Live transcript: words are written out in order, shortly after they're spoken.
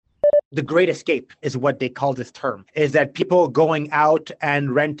the great escape is what they call this term, is that people going out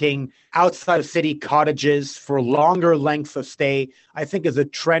and renting outside of city cottages for longer lengths of stay, I think is a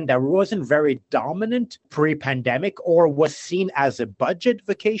trend that wasn't very dominant pre-pandemic or was seen as a budget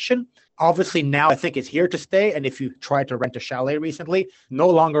vacation. Obviously, now I think it's here to stay. And if you tried to rent a chalet recently, no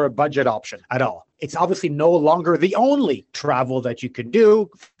longer a budget option at all. It's obviously no longer the only travel that you can do.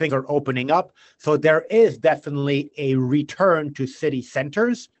 Things are opening up. So there is definitely a return to city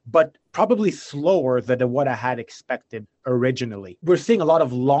centers, but probably slower than what I had expected originally. We're seeing a lot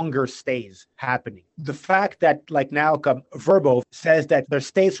of longer stays happening. The fact that like now Vrbo says that their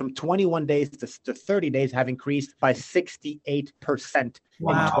stays from 21 days to 30 days have increased by 68% in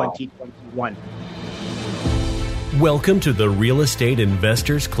 2021. Welcome to the Real Estate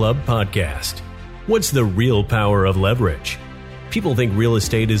Investors Club podcast. What's the real power of leverage? People think real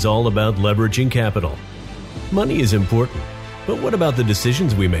estate is all about leveraging capital. Money is important, but what about the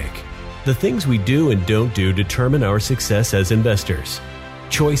decisions we make? The things we do and don't do determine our success as investors.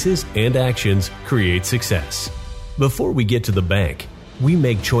 Choices and actions create success. Before we get to the bank, we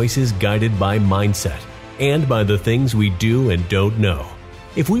make choices guided by mindset and by the things we do and don't know.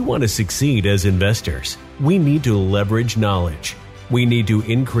 If we want to succeed as investors, we need to leverage knowledge. We need to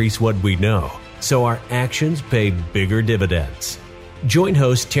increase what we know, so our actions pay bigger dividends. Join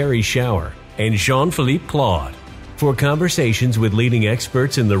host Terry Schauer and Jean-Philippe Claude for conversations with leading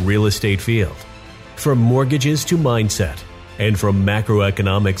experts in the real estate field. From mortgages to mindset, and from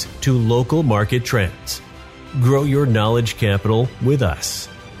macroeconomics to local market trends. Grow your knowledge capital with us.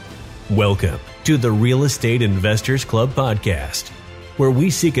 Welcome to the Real Estate Investors Club podcast, where we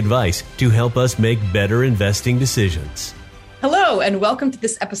seek advice to help us make better investing decisions. Hello, and welcome to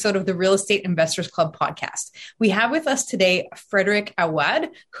this episode of the Real Estate Investors Club podcast. We have with us today Frédéric Aouad,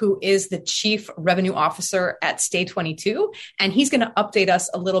 who is the Chief Revenue Officer at Stay22, and he's going to update us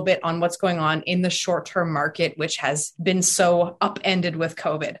a little bit on what's going on in the short-term market, which has been so upended with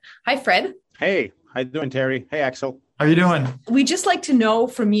COVID. Hi, Fred. Hey, how you doing, Terry? Hey, Axel. How are you doing? We'd just like to know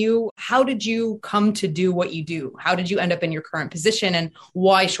from you, how did you come to do what you do? How did you end up in your current position and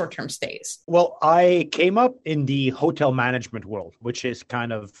why short-term stays? Well, I came up in the hotel management world, which is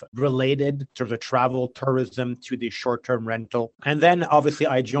kind of related to the travel tourism to the short-term rental. And then obviously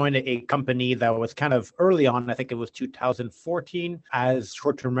I joined a company that was kind of early on, I think it was 2014, as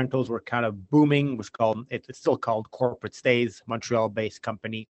short-term rentals were kind of booming. It's still called Corporate Stays, Montreal-based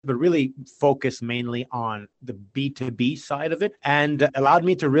company, but really focused mainly on the B2B side of it, and allowed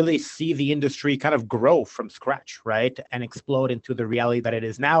me to really see the industry kind of grow from scratch, right? And explode into the reality that it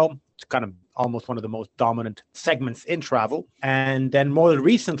is now. It's kind of almost one of the most dominant segments in travel. And then more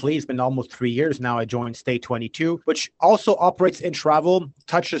recently, it's been almost 3 years now, I joined Stay22, which also operates in travel,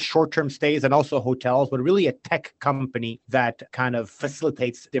 touches short-term stays and also hotels, but really a tech company that kind of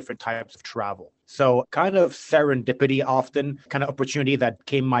facilitates different types of travel. So kind of serendipity often, kind of opportunity that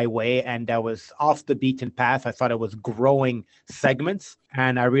came my way, and that was off the beaten path. I thought it was growing segments,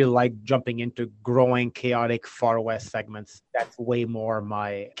 and I really like jumping into growing, chaotic, far west segments. That's way more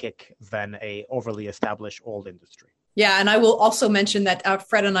my kick than a overly established old industry. Yeah, and I will also mention that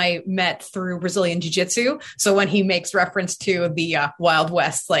Fred and I met through Brazilian Jiu-Jitsu. So when he makes reference to the Wild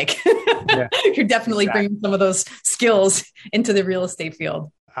West, you're definitely bringing some of those skills into the real estate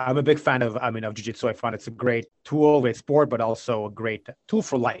field. I'm a big fan of Jiu-Jitsu. I find it's a great tool, great sport, but also a great tool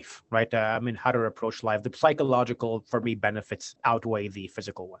for life, right? How to approach life. The psychological, for me, benefits outweigh the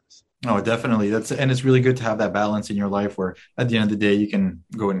physical ones. Oh, definitely. And it's really good to have that balance in your life where at the end of the day, you can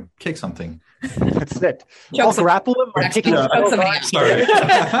go and kick something. That's it. I'll grapple them or kicking. Sorry.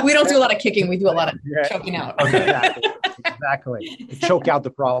 We don't do a lot of kicking. We do a lot of choking out. Exactly. Choke out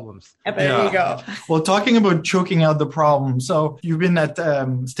the problems. There you go. Well, talking about choking out the problems. So you've been at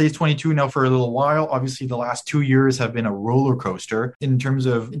Stay22 now for a little while. Obviously, the last 2 years have been a roller coaster in terms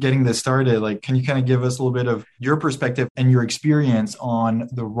of getting this started. Can you kind of give us a little bit of your perspective and your experience on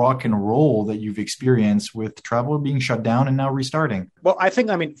the rock and roll that you've experienced with travel being shut down and now restarting? Well, I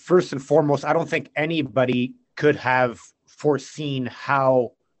think, first and foremost, I don't think anybody could have foreseen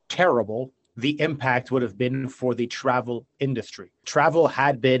how terrible the impact would have been for the travel industry. Travel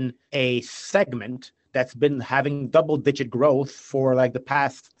had been a segment that's been having double-digit growth for the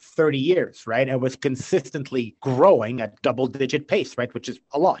past 30 years, right? It was consistently growing at double-digit pace, right? Which is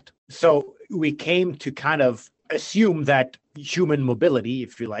a lot. So we came to kind of assume that human mobility,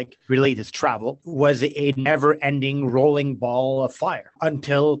 if you like, related to travel, was a never-ending rolling ball of fire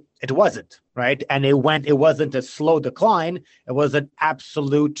until it wasn't, right? And it wasn't a slow decline. It was an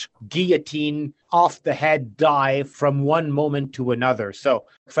absolute guillotine, off the head dive from one moment to another. So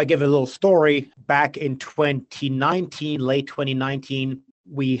if I give a little story, back in 2019, late 2019,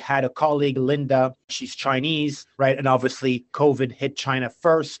 We had a colleague, Linda, she's Chinese, right? And obviously COVID hit China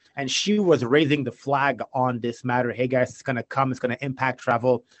first. And she was raising the flag on this matter. Hey guys, it's going to come, it's going to impact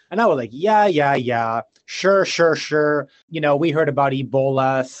travel. And I was like, yeah. Sure. We heard about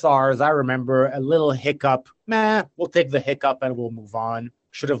Ebola, SARS. I remember a little hiccup. We'll take the hiccup and we'll move on.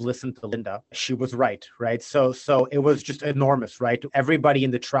 Should have listened to Linda. She was right? So it was just enormous, right? Everybody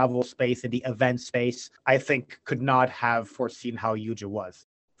in the travel space, in the event space, I think could not have foreseen how huge it was.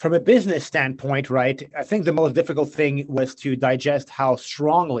 From a business standpoint, right, I think the most difficult thing was to digest how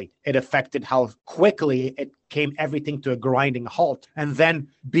strongly it affected, how quickly it came everything to a grinding halt, and then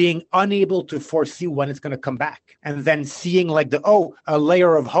being unable to foresee when it's going to come back. And then seeing like a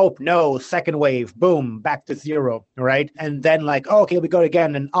layer of hope, no, second wave, boom, back to zero, right? And then okay, we go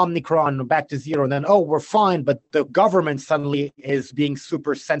again, and Omicron, back to zero. And then, we're fine, but the government suddenly is being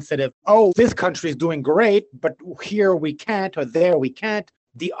super sensitive. This country is doing great, but here we can't, or there we can't.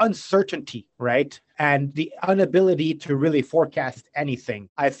 The uncertainty, right? And the inability to really forecast anything,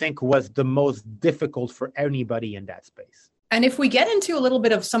 I think was the most difficult for anybody in that space. And if we get into a little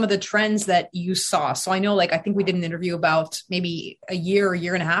bit of some of the trends that you saw, so I know, I think we did an interview about maybe a year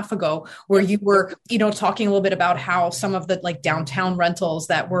and a half ago, where you were, talking a little bit about how some of the downtown rentals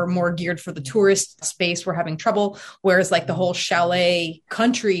that were more geared for the tourist space were having trouble, whereas the whole chalet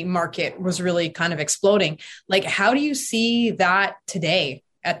country market was really kind of exploding. How do you see that today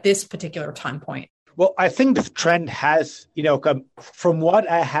at this particular time point? Well, I think this trend has, from what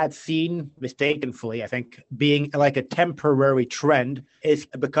I had seen mistakenly, I think being a temporary trend is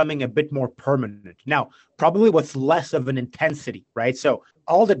becoming a bit more permanent. Now, probably with less of an intensity, right? So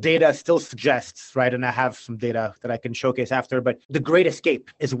all the data still suggests, right? And I have some data that I can showcase after, but the Great Escape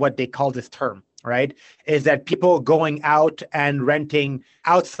is what they call this term, right? Is that people going out and renting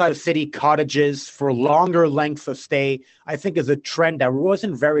outside of city cottages for longer lengths of stay, I think is a trend that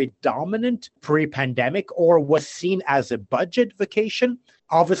wasn't very dominant pre-pandemic or was seen as a budget vacation.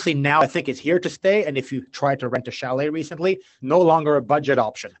 Obviously now I think it's here to stay. And if you tried to rent a chalet recently, no longer a budget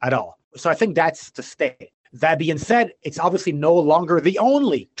option at all. So I think that's to stay. That being said, it's obviously no longer the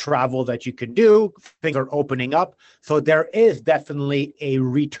only travel that you can do. Things are opening up. So there is definitely a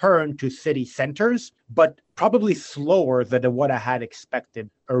return to city centers, but probably slower than what I had expected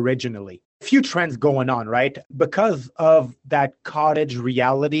originally. A few trends going on, right? Because of that cottage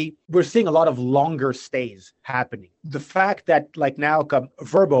reality, we're seeing a lot of longer stays happening. The fact that now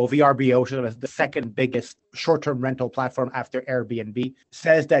Vrbo, VRBO, which is the second biggest short-term rental platform after Airbnb,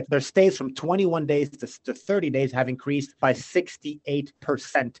 says that their stays from 21 days to 30 days have increased by 68%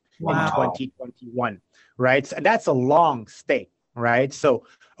 in 2021, right? And that's a long stay, right? So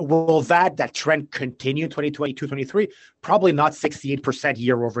will that trend continue 2022, 23? Probably not 68%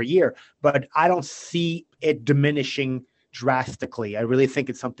 year over year, but I don't see it diminishing drastically. I really think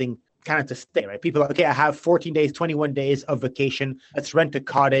it's something kind of to stay, right? People are, okay, I have 14 days, 21 days of vacation. Let's rent a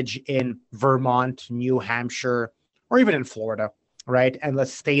cottage in Vermont, New Hampshire, or even in Florida, right? And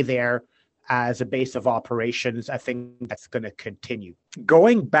let's stay there as a base of operations. I think that's going to continue.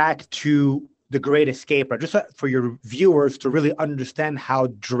 Going back to the Great Escape, just for your viewers to really understand how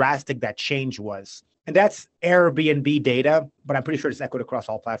drastic that change was. And that's Airbnb data, but I'm pretty sure it's echoed across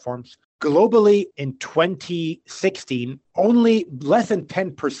all platforms. Globally, in 2016, only less than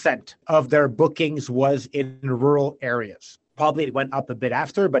 10% of their bookings was in rural areas. Probably it went up a bit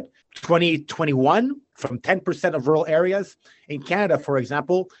after, but 2021, from 10% of rural areas. In Canada, for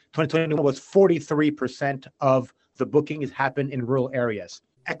example, 2021 was 43% of the bookings happened in rural areas.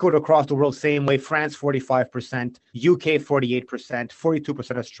 Echoed across the world same way. France 45%, UK 48%,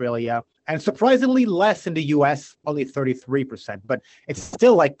 42% Australia, and surprisingly less in the US, only 33%. But it's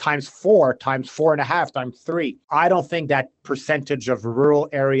still times 4, times 4.5, times 3. I don't think that percentage of rural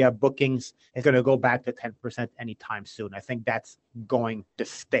area bookings is going to go back to 10% anytime soon. I think that's going to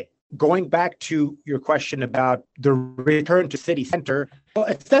stay. Going back to your question about the return to city center, well,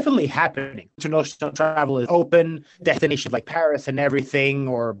 it's definitely happening. International travel is open. Destinations like Paris and everything,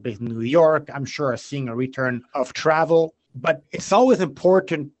 or New York, I'm sure are seeing a return of travel. But it's always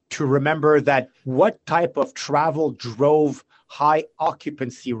important to remember that what type of travel drove high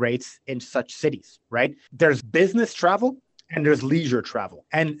occupancy rates in such cities, right? There's business travel and there's leisure travel.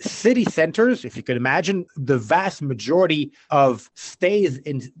 And city centers, if you could imagine, the vast majority of stays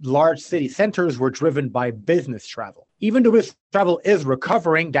in large city centers were driven by business travel. Even though business travel is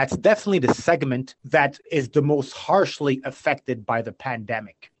recovering, that's definitely the segment that is the most harshly affected by the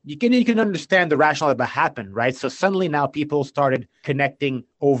pandemic. You can understand the rationale that happened, right? So suddenly now people started connecting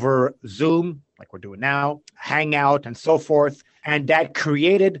over Zoom, like we're doing now, Hangout and so forth. And that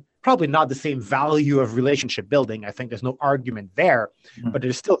created Probably not the same value of relationship building. I think there's no argument there, but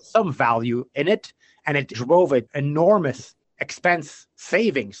there's still some value in it. And it drove an enormous expense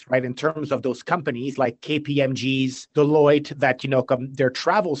savings, right, in terms of those companies like KPMG's, Deloitte, that, their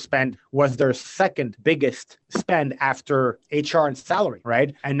travel spend was their second biggest spend after HR and salary,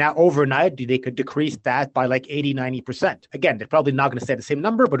 right? And now overnight, they could decrease that by like 80, 90%. Again, they're probably not going to say the same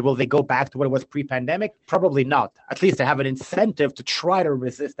number, but will they go back to what it was pre-pandemic? Probably not. At least they have an incentive to try to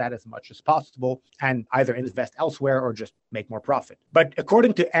resist that as much as possible and either invest elsewhere or just make more profit. But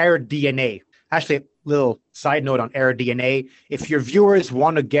according to AirDNA, actually, a little side note on AirDNA, if your viewers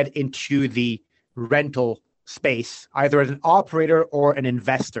want to get into the rental space, either as an operator or an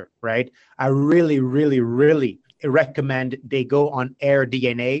investor, right, I really, really, really recommend they go on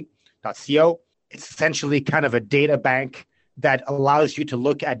airdna.co. It's essentially kind of a data bank that allows you to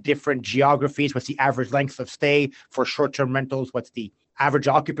look at different geographies. What's the average length of stay for short-term rentals? What's the average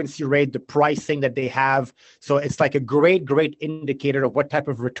occupancy rate, the pricing that they have. So it's like a great indicator of what type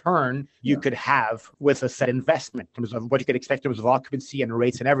of return you could have with a set investment in terms of what you could expect in terms of occupancy and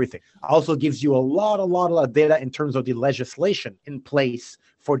rates and everything. Also gives you a lot of data in terms of the legislation in place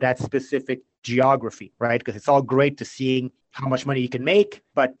for that specific geography, right? Because it's all great to seeing how much money you can make,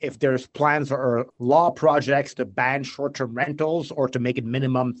 but if there's plans or law projects to ban short-term rentals or to make it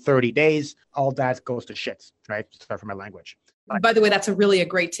minimum 30 days, all that goes to shits, right? Sorry for my language. By the way, that's a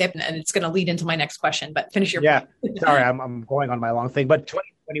great tip, and it's going to lead into my next question, but finish your point. Sorry, I'm going on my long thing, but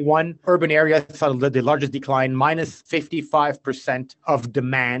 2021, urban areas saw the largest decline, minus 55% of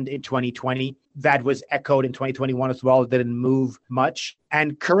demand in 2020. That was echoed in 2021 as well. It didn't move much.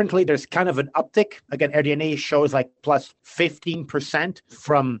 And currently there's kind of an uptick. Again, AirDNA shows like plus 15%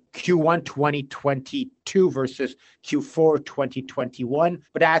 from Q1 2022 versus Q4 2021.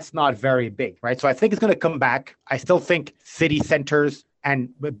 But that's not very big, right? So I think it's going to come back. I still think city centers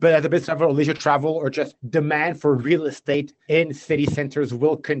but at the business level, leisure travel or just demand for real estate in city centers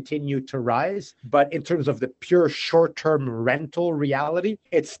will continue to rise. But in terms of the pure short-term rental reality,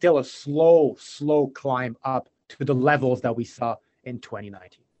 it's still a slow climb up to the levels that we saw in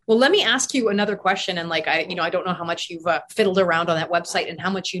 2019. Well, let me ask you another question. And I don't know how much you've fiddled around on that website and how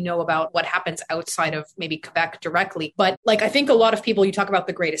much you know about what happens outside of maybe Quebec directly. But I think a lot of people, you talk about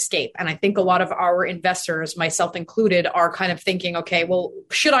the Great Escape. And I think a lot of our investors, myself included, are kind of thinking, okay, well,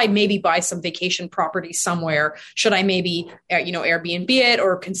 should I maybe buy some vacation property somewhere? Should I maybe, Airbnb it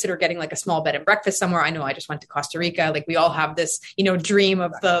or consider getting like a small bed and breakfast somewhere? I know I just went to Costa Rica. We all have this, dream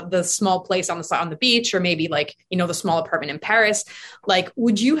of the small place on the beach, or maybe the small apartment in Paris.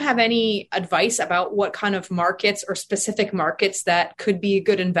 Would you have any advice about what kind of markets or specific markets that could be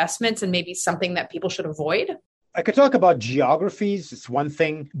good investments and maybe something that people should avoid? I could talk about geographies. It's one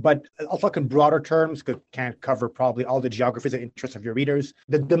thing, but I'll talk in broader terms because can't cover probably all the geographies and interests of your readers.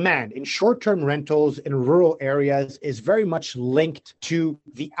 The demand in short-term rentals in rural areas is very much linked to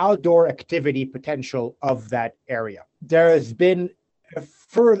the outdoor activity potential of that area. There has been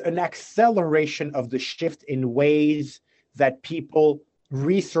an acceleration of the shift in ways that people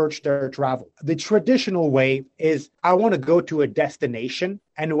research their travel. The traditional way is I want to go to a destination.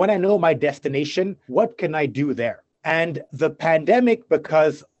 And when I know my destination, what can I do there? And the pandemic,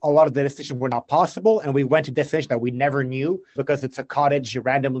 because a lot of the destinations were not possible, and we went to destinations that we never knew because it's a cottage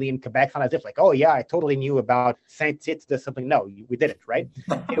randomly in Quebec, not as if oh yeah, I totally knew about Saint-Tite or something. No, we didn't, right?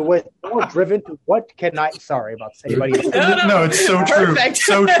 It was more driven to sorry about anybody. No, it's so true. Perfect.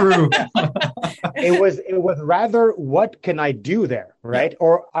 So true. It was rather, what can I do there, right?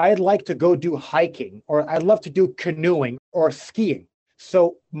 Or I'd like to go do hiking, or I'd love to do canoeing or skiing.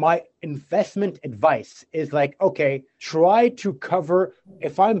 So my investment advice is okay, try to cover,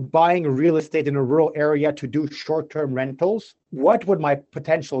 if I'm buying real estate in a rural area to do short-term rentals, what would my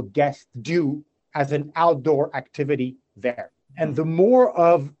potential guest do as an outdoor activity there? And the more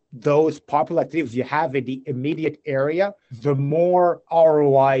of those popular activities you have in the immediate area, the more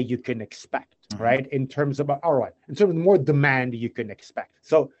ROI you can expect, right? In terms of ROI, in terms of more demand you can expect.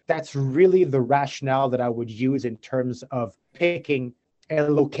 So that's really the rationale that I would use in terms of picking a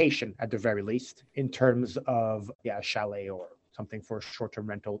location at the very least, in terms of a chalet or something for short-term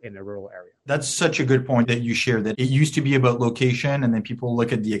rental in a rural area. That's such a good point that you share, that it used to be about location and then people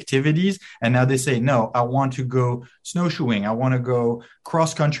look at the activities and now they say, no, I want to go snowshoeing. I want to go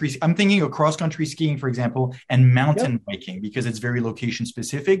cross-country. I'm thinking of cross-country skiing, for example, and mountain biking because it's very location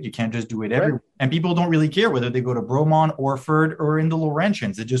specific. You can't just do it everywhere. And people don't really care whether they go to Bromont, Orford, or in the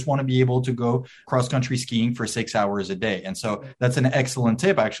Laurentians. They just want to be able to go cross-country skiing for 6 hours a day. And so that's an excellent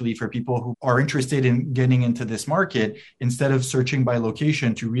tip actually for people who are interested in getting into this market. Instead of searching by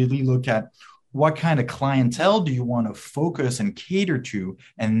location, to really look at what kind of clientele do you want to focus and cater to?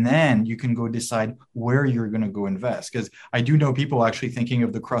 And then you can go decide where you're going to go invest. Because I do know people actually thinking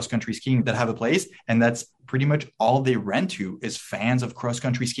of the cross-country skiing that have a place, and that's pretty much all they rent to is fans of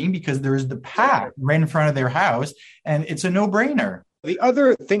cross-country skiing because there's the path right in front of their house, and it's a no-brainer. The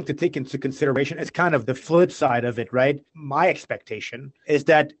other thing to take into consideration is kind of the flip side of it, right? My expectation is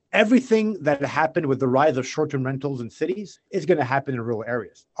that everything that happened with the rise of short-term rentals in cities is going to happen in rural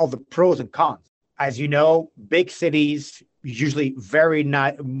areas. All the pros and cons. As you know, big cities usually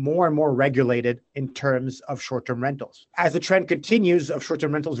more and more regulated in terms of short-term rentals. As the trend continues of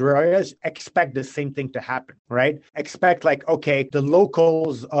short-term rentals in rural areas, expect the same thing to happen, right? Expect the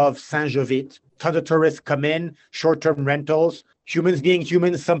locals of Saint-Jovite, tons of tourists come in, short-term rentals, humans being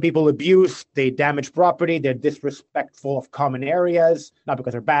humans, some people abuse, they damage property, they're disrespectful of common areas, not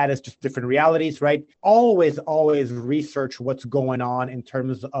because they're bad, it's just different realities, right? Always research what's going on in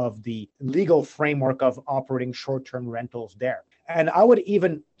terms of the legal framework of operating short-term rentals there. And I would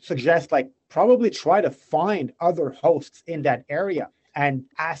even suggest probably try to find other hosts in that area and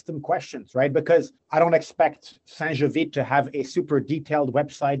ask them questions, right? Because I don't expect Saint-Jovite to have a super detailed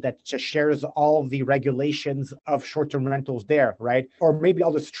website that just shares all the regulations of short-term rentals there, right? Or maybe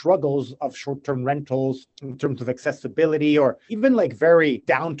all the struggles of short-term rentals in terms of accessibility, or even very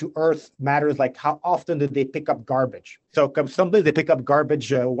down-to-earth matters like how often did they pick up garbage? So sometimes they pick up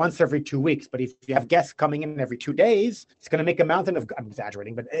garbage once every 2 weeks, but if you have guests coming in every 2 days, it's going to make a mountain of, I'm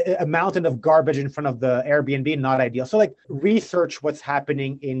exaggerating, but a mountain of garbage in front of the Airbnb, not ideal. So research what's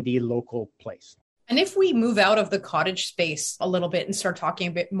happening in the local place. And if we move out of the cottage space a little bit and start talking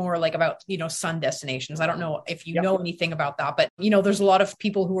a bit more about, sun destinations, I don't know if you know anything about that, but, there's a lot of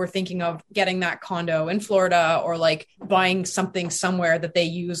people who are thinking of getting that condo in Florida or buying something somewhere that they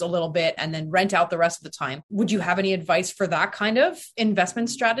use a little bit and then rent out the rest of the time. Would you have any advice for that kind of investment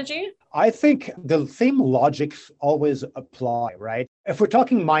strategy? I think the same logics always apply, right? If we're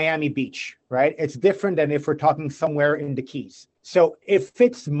talking Miami Beach, right, it's different than if we're talking somewhere in the Keys. So if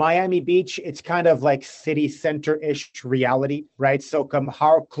it's Miami Beach, it's kind of city center-ish reality, right? So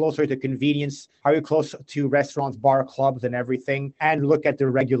how close are you to convenience? How are you close to restaurants, bar, clubs, and everything? And look at the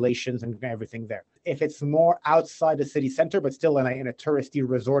regulations and everything there. If it's more outside the city center, but still in a touristy,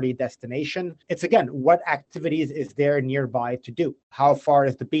 resorty destination, it's again, what activities is there nearby to do? How far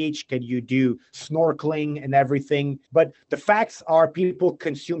is the beach? Can you do snorkeling and everything? But the facts are people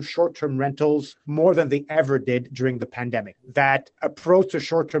consume short-term rentals more than they ever did during the pandemic. That approach to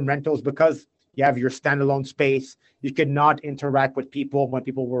short-term rentals, because you have your standalone space, you could not interact with people when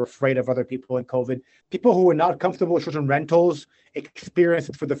people were afraid of other people in COVID. People who were not comfortable with short-term rentals experience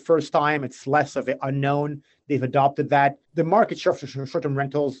it for the first time. It's less of an unknown. They've adopted that. The market share for short-term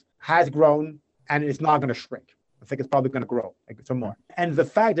rentals has grown and it's not going to shrink. I think it's probably going to grow some more. And the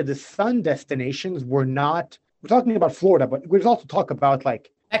fact that the sun destinations were not, we're talking about Florida, but we also talk about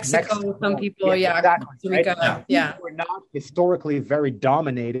Mexico, some people, exactly, Costa Rica, right? We're not historically very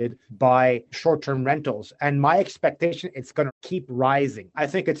dominated by short-term rentals. And my expectation, it's going to keep rising. I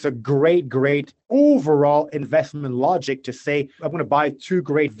think it's a great overall investment logic to say, I'm going to buy 2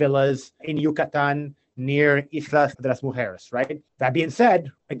 great villas in Yucatan near Islas de las Mujeres, right? That being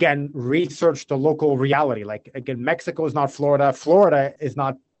said, again, research the local reality. Mexico is not Florida. Florida is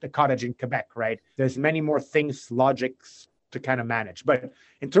not a cottage in Quebec, right? There's many more things, logics to kind of manage. But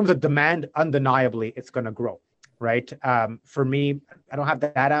in terms of demand, undeniably, it's going to grow, right? For me, I don't have the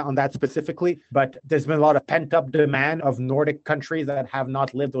data on that specifically, but there's been a lot of pent-up demand of Nordic countries that have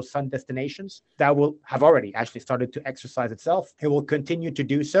not lived those sun destinations that will have already actually started to exercise itself. It will continue to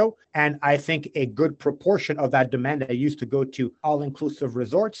do so. And I think a good proportion of that demand that used to go to all-inclusive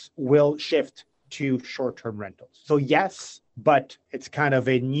resorts will shift to short-term rentals. So yes, but it's kind of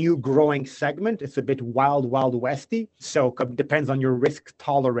a new growing segment. It's a bit wild westy. So it depends on your risk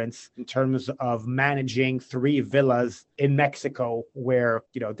tolerance in terms of managing 3 villas in Mexico where,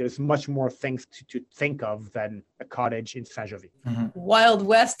 there's much more things to think of than a cottage in Saint-Jovite. Mm-hmm. Wild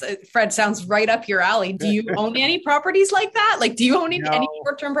West, Fred, sounds right up your alley. Do you own any properties like that? Do you own any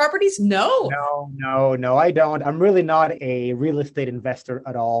short-term properties? No, I don't. I'm really not a real estate investor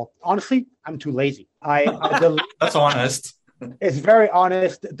at all. Honestly, I'm too lazy. That's honest. It's very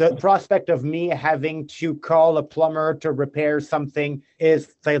honest. The prospect of me having to call a plumber to repair something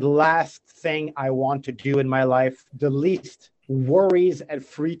is the last thing I want to do in my life. The least worries and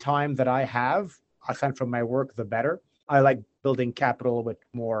free time that I have, aside from my work, the better. I like building capital with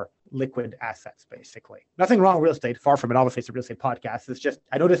more liquid assets, basically. Nothing wrong with real estate. Far from it. Obviously, it's a real estate podcast. It's just,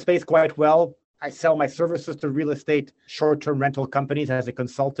 I know the space quite well. I sell my services to real estate short-term rental companies as a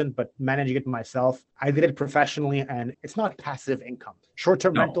consultant, but managing it myself. I did it professionally, and it's not passive income.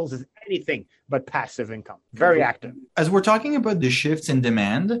 Short-term rentals is anything but passive income. Very active. As we're talking about the shifts in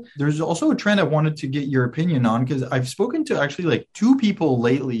demand, there's also a trend I wanted to get your opinion on, because I've spoken to actually like two people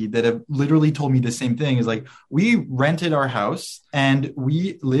lately that have literally told me the same thing. Is like, we rented our house and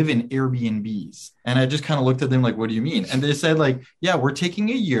we live in Airbnbs. And I just kind of looked at them like, what do you mean? And they said like, yeah, we're taking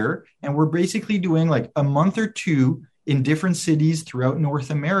a year and we're basically doing like a month or two in different cities throughout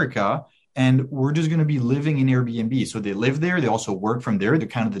North America. And we're just going to be living in Airbnb. So they live there. They also work from there. They're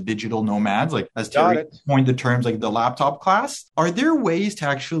kind of the digital nomads, like as Terry coined the terms, like the laptop class. Are there ways to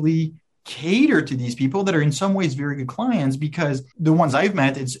actually cater to these people that are in some ways very good clients? Because the ones I've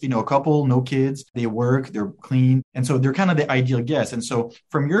met, it's, a couple, no kids, they work, they're clean. And so they're kind of the ideal guest. And so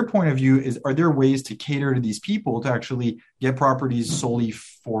from your point of view, are there ways to cater to these people to actually get properties solely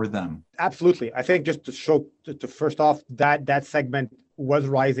for them? Absolutely. I think just to show, to first off, that segment was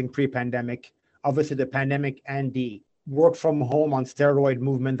rising pre-pandemic. Obviously, the pandemic and the work from home on steroid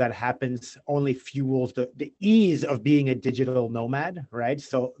movement that happens only fuels the ease of being a digital nomad, right?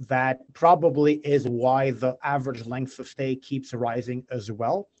 So that probably is why the average length of stay keeps rising as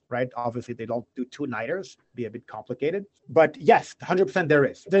well, right? Obviously, they don't do two-nighters, be a bit complicated. But yes, 100% there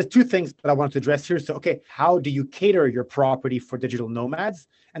is. There's two things that I want to address here. So, okay, how do you cater your property for digital nomads?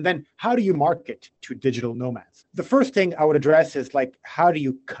 And then how do you market to digital nomads? The first thing I would address is like, how do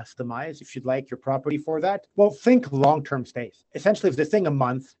you customize, if you'd like, your property for that? Well, think long-term stays. Essentially, if they're staying a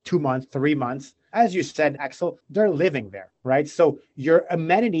month, 2 months, 3 months, as you said, Axel, they're living there, right? So your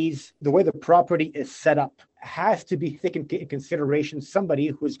amenities, the way the property is set up, has to be taken into consideration somebody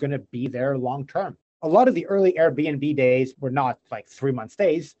who's going to be there long-term. A lot of the early Airbnb days were not like 3 month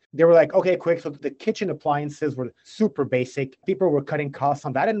stays. They were like, okay, quick. So the kitchen appliances were super basic. People were cutting costs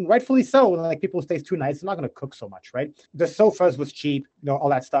on that, and rightfully so. Like, people stay 2 nights, they're not going to cook so much, right? The sofas was cheap, all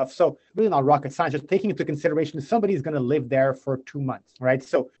that stuff. So really not rocket science, just taking into consideration somebody's going to live there for 2 months, right?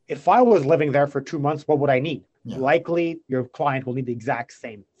 So if I was living there for 2 months, what would I need? Yeah. Likely your client will need the exact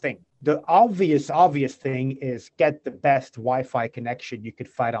same thing. The obvious thing is get the best Wi-Fi connection you could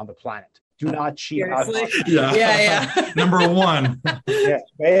find on the planet. Do not cheat out. Yeah. Number one. Yeah,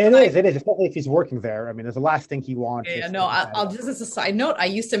 it is, especially if he's working there. I mean, there's the last thing he wants. Yeah, no, I'll just, as a side note, I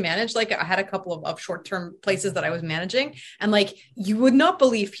used to manage, like, I had a couple of short-term places that I was managing, and like, you would not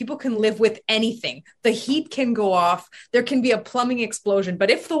believe people can live with anything. The heat can go off. There can be a plumbing explosion, but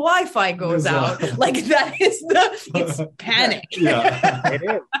if the Wi-Fi goes out, like, it's panic. Yeah,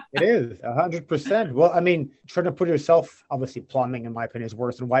 it is 100%. Well, I mean, trying to put yourself, obviously plumbing, in my opinion, is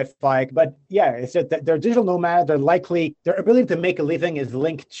worse than Wi-Fi, but yeah, it's just that they're digital nomads. They're likely, their ability to make a living is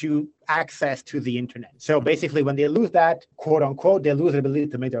linked to access to the internet. So basically, when they lose that, quote unquote, they lose the ability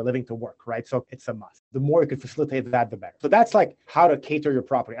to make their living to work, right? So it's a must. The more you can facilitate that, the better. So that's like how to cater your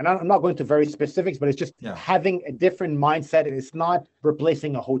property. And I'm not going to very specifics, but it's just having a different mindset. It's not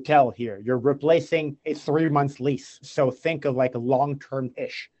replacing a hotel here. You're replacing a 3 month lease. So think of like a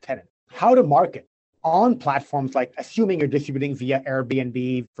long-term-ish tenant. How to market on platforms like, assuming you're distributing via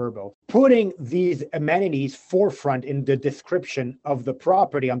Airbnb, Vrbo, putting these amenities forefront in the description of the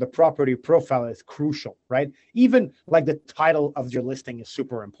property on the property profile is crucial, right? Even like the title of your listing is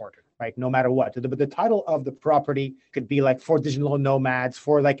super important, right? No matter what. But the title of the property could be like for digital nomads,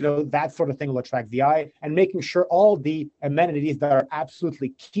 for like, that sort of thing will attract the eye, and making sure all the amenities that are absolutely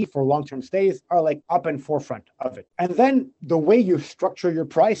key for long-term stays are like up in forefront of it. And then the way you structure your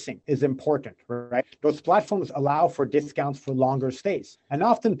pricing is important, right? Those platforms allow for discounts for longer stays. And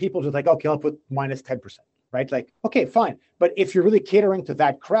often people just like, okay, I'll put minus 10%, right? Like, okay, fine. But if you're really catering to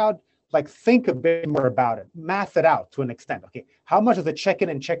that crowd, like, think a bit more about it, math it out to an extent. Okay, how much does the check-in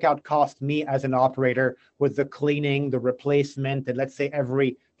and check-out cost me as an operator with the cleaning, the replacement, and let's say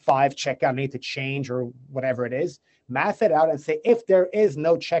every 5 checkout I need to change or whatever it is? Math it out and say, if there is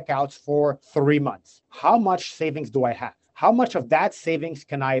no checkouts for 3 months, how much savings do I have? How much of that savings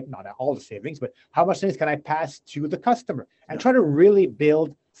can I, not all the savings, but how much savings can I pass to the customer? And try to really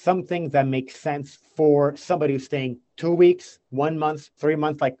build something that makes sense for somebody who's staying 2 weeks, 1 month, 3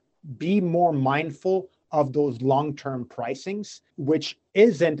 months. Like, be more mindful of those long-term pricings, which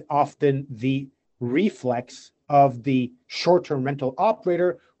isn't often the reflex of the short-term rental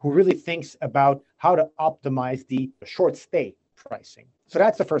operator who really thinks about how to optimize the short stay pricing. So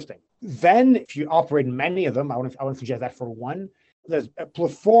that's the first thing. Then if you operate many of them, I want to suggest that for one, there's a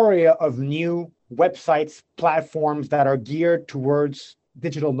plethora of new websites, platforms that are geared towards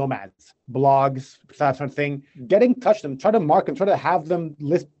digital nomads, blogs, that sort of thing. Get in touch with them, try to market them, try to have them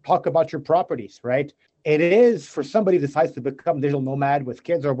talk about your properties, right? It is, for somebody who decides to become a digital nomad with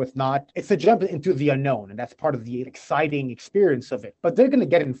kids or with not, it's a jump into the unknown, and that's part of the exciting experience of it. But they're going to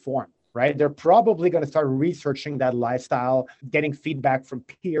get informed. right? They're probably going to start researching that lifestyle, getting feedback from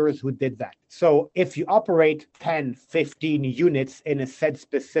peers who did that. So if you operate 10, 15 units in a said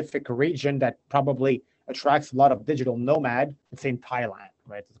specific region that probably attracts a lot of digital nomad, it's in Thailand,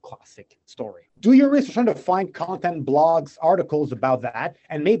 right? It's a classic story. Do your research, trying to find content, blogs, articles about that,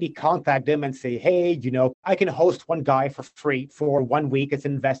 and maybe contact them and say, hey, I can host one guy for free for 1 week. It's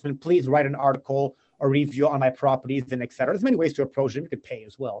an investment. Please write an article or review on my properties and et cetera. There's many ways to approach them. You could pay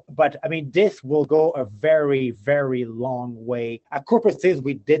as well. But this will go a very, very long way. At Corporate Sales,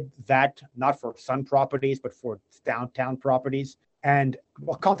 we did that not for Sun properties, but for downtown properties. And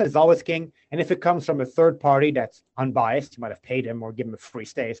content is always king. And if it comes from a third party that's unbiased, you might have paid him or give him a free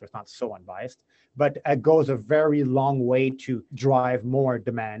stay, so it's not so unbiased. But it goes a very long way to drive more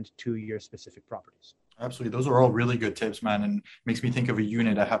demand to your specific properties. Absolutely. Those are all really good tips, man. And makes me think of a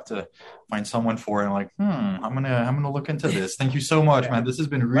unit I have to find someone for. And I'm gonna look into this. Thank you so much, man. This has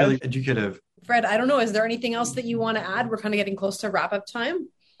been really educative. Fred, I don't know. Is there anything else that you want to add? We're kind of getting close to wrap-up time.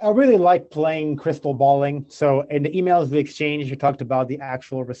 I really like playing crystal balling. So in the emails we exchanged, you talked about the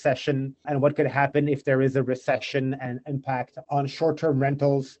actual recession and what could happen if there is a recession and impact on short-term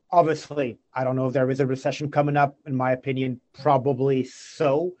rentals. Obviously, I don't know if there is a recession coming up. In my opinion, probably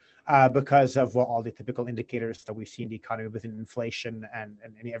so. Because of all the typical indicators that we see in the economy within inflation and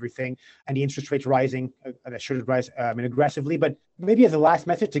everything, and the interest rates rising, that should rise aggressively. But maybe as a last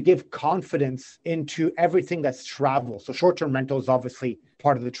message, to give confidence into everything that's travel. So short-term rental is obviously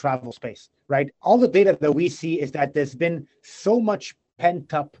part of the travel space, right? All the data that we see is that there's been so much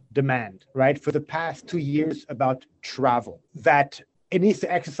pent-up demand, right, for the past 2 years about travel that it needs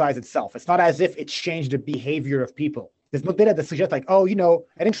to exercise itself. It's not as if it's changed the behavior of people. There's no data that suggests I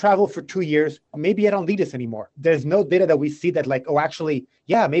didn't travel for 2 years. Maybe I don't need this anymore. There's no data that we see that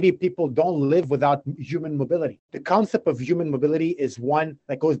maybe people don't live without human mobility. The concept of human mobility is one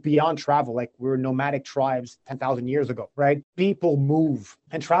that goes beyond travel. Like we're nomadic tribes 10,000 years ago, right? People move.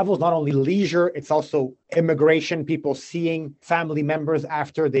 And travel is not only leisure, it's also immigration, people seeing family members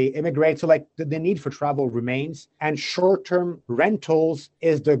after they immigrate. So the need for travel remains. And short-term rentals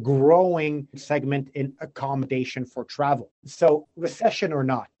is the growing segment in accommodation for travel. So recession or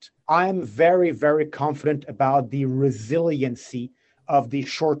not, I'm very, very confident about the resiliency of the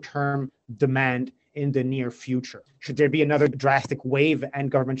short-term demand in the near future. Should there be another drastic wave and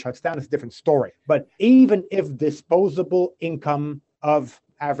government shuts down, it's a different story. But even if disposable income of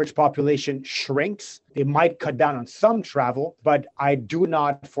average population shrinks, they might cut down on some travel, but I do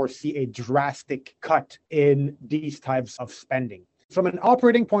not foresee a drastic cut in these types of spending. From an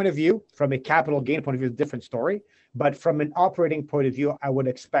operating point of view, from a capital gain point of view, it's a different story. But from an operating point of view, I would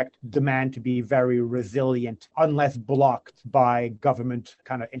expect demand to be very resilient unless blocked by government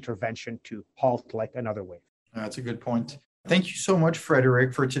kind of intervention to halt like another wave. That's a good point. Thank you so much,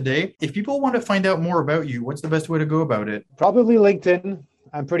 Frederic, for today. If people want to find out more about you, what's the best way to go about it? Probably LinkedIn.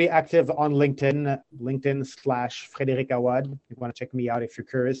 I'm pretty active on LinkedIn, LinkedIn/Frederic Awad. You want to check me out if you're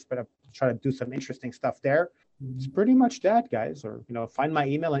curious, but I try to do some interesting stuff there. It's pretty much that, guys. Or, find my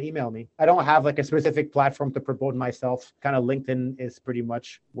email and email me. I don't have a specific platform to promote myself. Kind of LinkedIn is pretty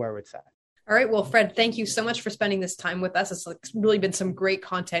much where it's at. All right. Well, Fred, thank you so much for spending this time with us. It's really been some great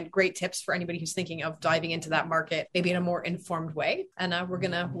content, great tips for anybody who's thinking of diving into that market, maybe in a more informed way. And we're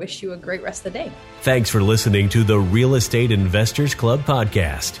going to wish you a great rest of the day. Thanks for listening to the Real Estate Investors Club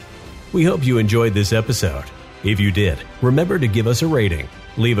podcast. We hope you enjoyed this episode. If you did, remember to give us a rating,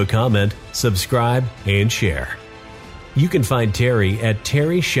 leave a comment, subscribe, and share. You can find Terry at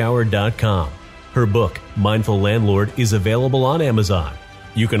terryshower.com. Her book, Mindful Landlord, is available on Amazon.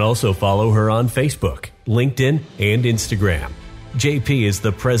 You can also follow her on Facebook, LinkedIn, and Instagram. JP is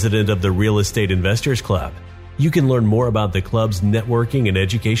the president of the Real Estate Investors Club. You can learn more about the club's networking and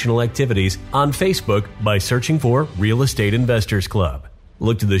educational activities on Facebook by searching for Real Estate Investors Club.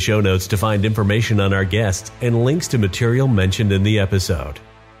 Look to the show notes to find information on our guests and links to material mentioned in the episode.